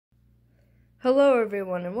Hello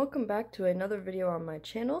everyone and welcome back to another video on my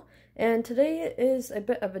channel, and today is a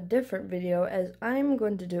bit of a different video as I'm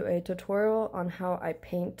going to do a tutorial on how I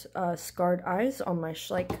paint scarred eyes on my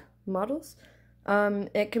Schleich models.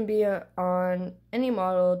 It can be on any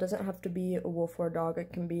model. It doesn't have to be a wolf or a dog.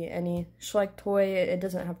 It can be any Schleich toy. It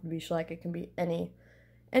doesn't have to be Schleich. It can be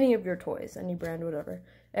any of your toys, any brand, whatever.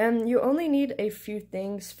 And you only need a few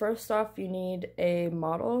things. First off, you need a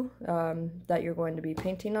model that you're going to be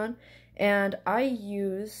painting on. And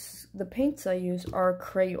the paints I use are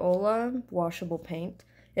Crayola washable paint.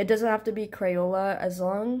 It doesn't have to be Crayola as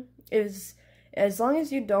long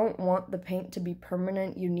as you don't want the paint to be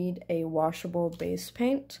permanent. You need a washable base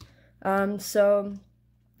paint. So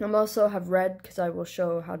I'm also have red because I will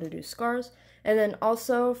show how to do scars. And then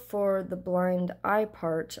also for the blind eye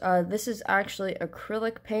part, this is actually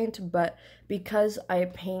acrylic paint, but because I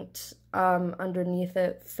paint underneath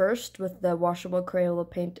it first with the washable Crayola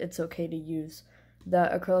paint, it's okay to use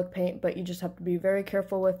the acrylic paint, but you just have to be very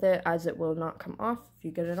careful with it as it will not come off if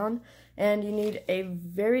you get it on. And you need a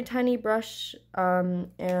very tiny brush,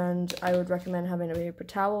 and I would recommend having a paper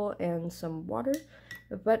towel and some water.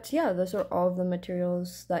 But yeah, those are all of the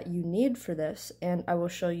materials that you need for this, and I will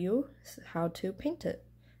show you how to paint it.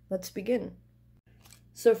 Let's begin.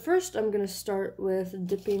 So first I'm going to start with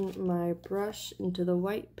dipping my brush into the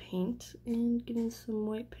white paint and getting some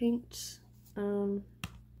white paint. Here,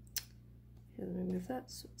 let me move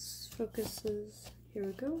that so it focuses. Here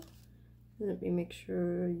we go. Let me make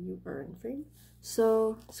sure you are in frame.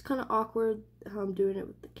 So it's kind of awkward how I'm doing it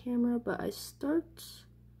with the camera, but I start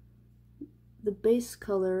the base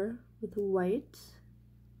color with white.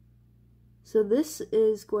 So this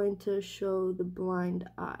is going to show the blind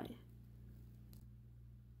eye.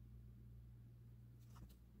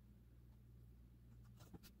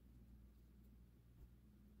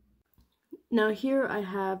 Now here I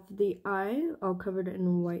have the eye all covered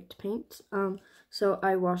in white paint. So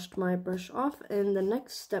I washed my brush off, and the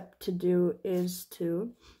next step to do is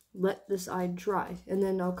to let this eye dry, and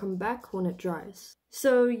then I'll come back when it dries.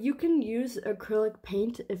 So you can use acrylic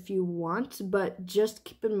paint if you want, but just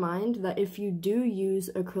keep in mind that if you do use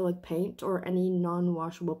acrylic paint or any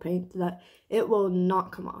non-washable paint, that it will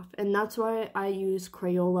not come off. And that's why I use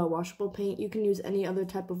Crayola washable paint. You can use any other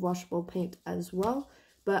type of washable paint as well,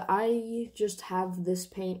 but I just have this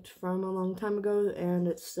paint from a long time ago and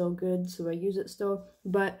it's still good, so I use it still.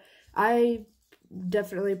 But I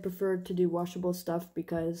definitely prefer to do washable stuff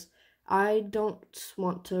because I don't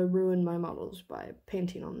want to ruin my models by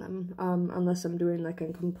painting on them, unless I'm doing like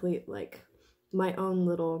a complete, like, my own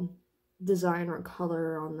little design or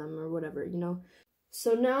color on them or whatever, you know.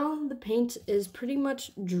 So now the paint is pretty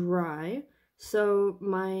much dry, so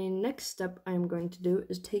my next step I'm going to do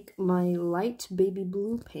is take my light baby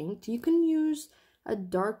blue paint. You can use a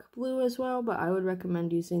dark blue as well, but I would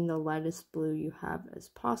recommend using the lightest blue you have as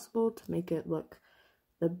possible to make it look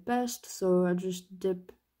the best. So I just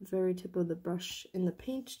dip the very tip of the brush in the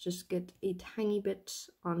paint, just get a tiny bit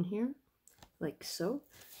on here, like so.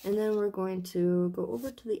 And then we're going to go over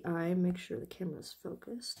to the eye, make sure the camera's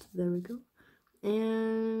focused. There we go.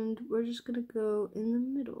 And we're just gonna go in the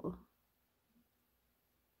middle.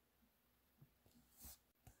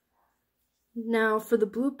 Now for the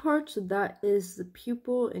blue part, so that is the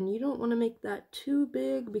pupil, and you don't want to make that too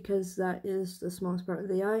big because that is the smallest part of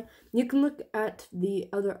the eye. You can look at the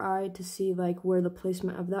other eye to see like where the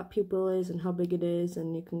placement of that pupil is and how big it is,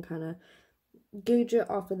 and you can kind of gauge it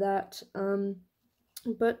off of that.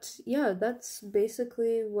 But yeah, that's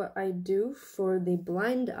basically what I do for the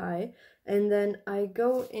blind eye, and then I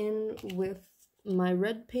go in with my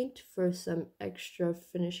red paint for some extra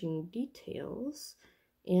finishing details.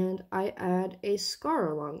 And I add a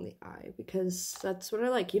scar along the eye because that's what I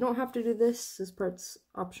like. You don't have to do this part's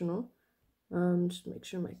optional. Just make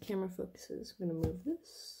sure my camera focuses. I'm gonna move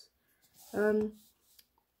this.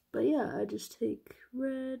 But yeah, I just take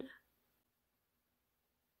red.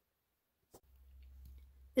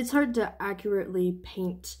 It's hard to accurately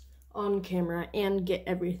paint on camera and get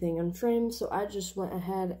everything in frame, so I just went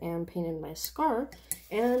ahead and painted my scar,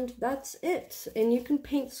 and that's it. And you can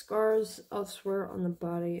paint scars elsewhere on the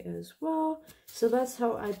body as well. So that's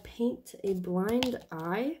how I paint a blind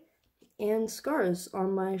eye and scars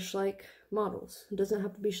on my Schleich models. It doesn't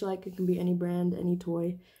have to be Schleich, it can be any brand, any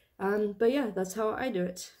toy. But yeah, that's how I do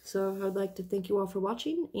it. So I'd like to thank you all for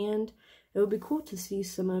watching, and it would be cool to see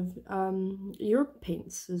some of your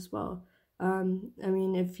paints as well. I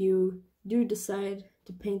mean, if you do decide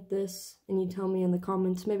to paint this and you tell me in the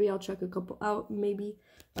comments, maybe I'll check a couple out, maybe.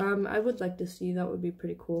 I would like to see, that would be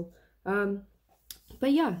pretty cool.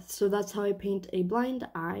 But yeah, so that's how I paint a blind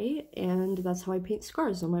eye, and that's how I paint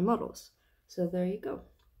scars on my models. So there you go.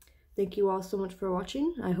 Thank you all so much for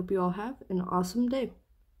watching. I hope you all have an awesome day.